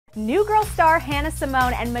New Girl star Hannah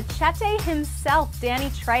Simone and Machete himself, Danny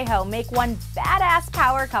Trejo, make one badass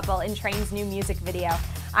power couple in Train's new music video.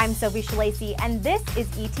 I'm Sophie Shalacy, and this is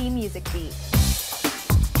ET Music Beat.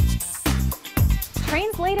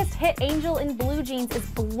 Train's latest hit, Angel in Blue Jeans, is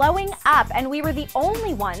blowing up, and we were the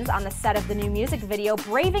only ones on the set of the new music video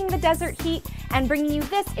braving the desert heat and bringing you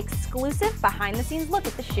this exclusive behind-the-scenes look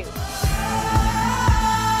at the shoot.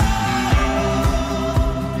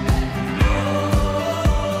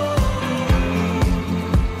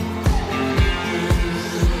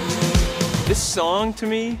 This song to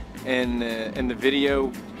me and the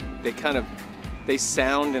video, they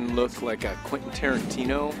sound and look like a Quentin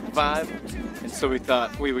Tarantino vibe, and so we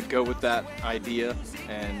thought we would go with that idea.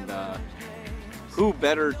 And who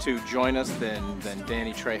better to join us than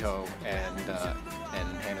Danny Trejo and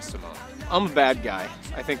Hannah Simone. I'm a bad guy.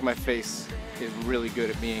 I think my face is really good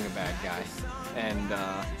at being a bad guy,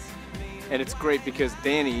 and it's great because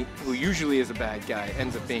Danny, who usually is a bad guy,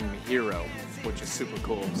 ends up being the hero, which is super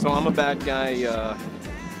cool. So I'm a bad guy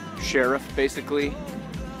sheriff, basically,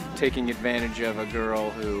 taking advantage of a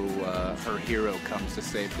girl who her hero comes to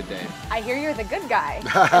save the day. I hear you're the good guy in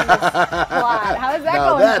this plot. How is that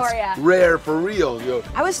going for you? That's rare for real, yo.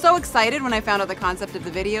 I was so excited when I found out the concept of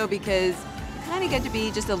the video because you kind of get to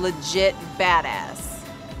be just a legit badass.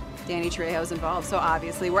 Danny Trejo's involved, so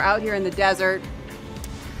obviously we're out here in the desert.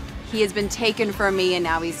 He has been taken from me, and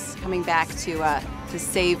now he's coming back to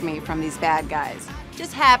save me from these bad guys.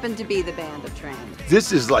 Just happened to be the band of Train.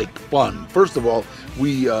 This is like fun. First of all,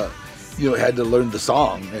 we had to learn the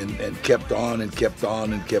song and kept on and kept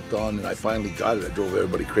on and kept on, and I finally got it. I drove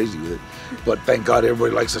everybody crazy with it, but thank God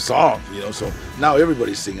everybody likes the song, so now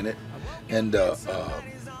everybody's singing it, and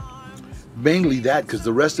mainly that, because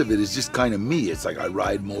the rest of it is just kind of me. It's like I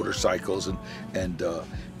ride motorcycles, and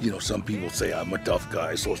some people say I'm a tough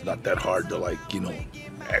guy, so it's not that hard to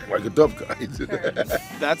act like a tough guy.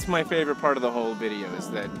 That's my favorite part of the whole video, is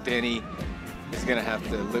that Danny is gonna have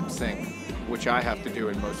to lip sync, which I have to do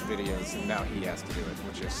in most videos, and now he has to do it,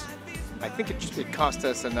 which is, I think it cost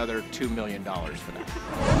us another $2 million for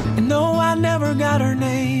that. And no, I never got her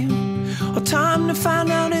name or time to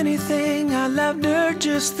find out anything. I loved her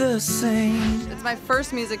just the same. It's my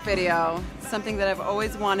first music video, something that I've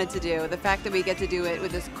always wanted to do. The fact that we get to do it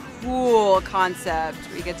with this cool concept,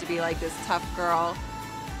 we get to be like this tough girl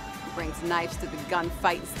who brings knives to the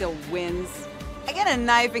gunfight and still wins. I get a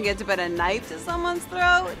knife and get to put a knife to someone's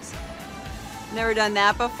throat. Never done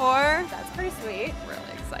that before. That's pretty sweet.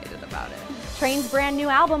 Really excited about it. Train's brand new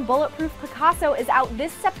album, Bulletproof Picasso, is out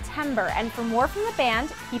this September, and for more from the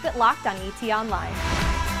band, keep it locked on ET Online.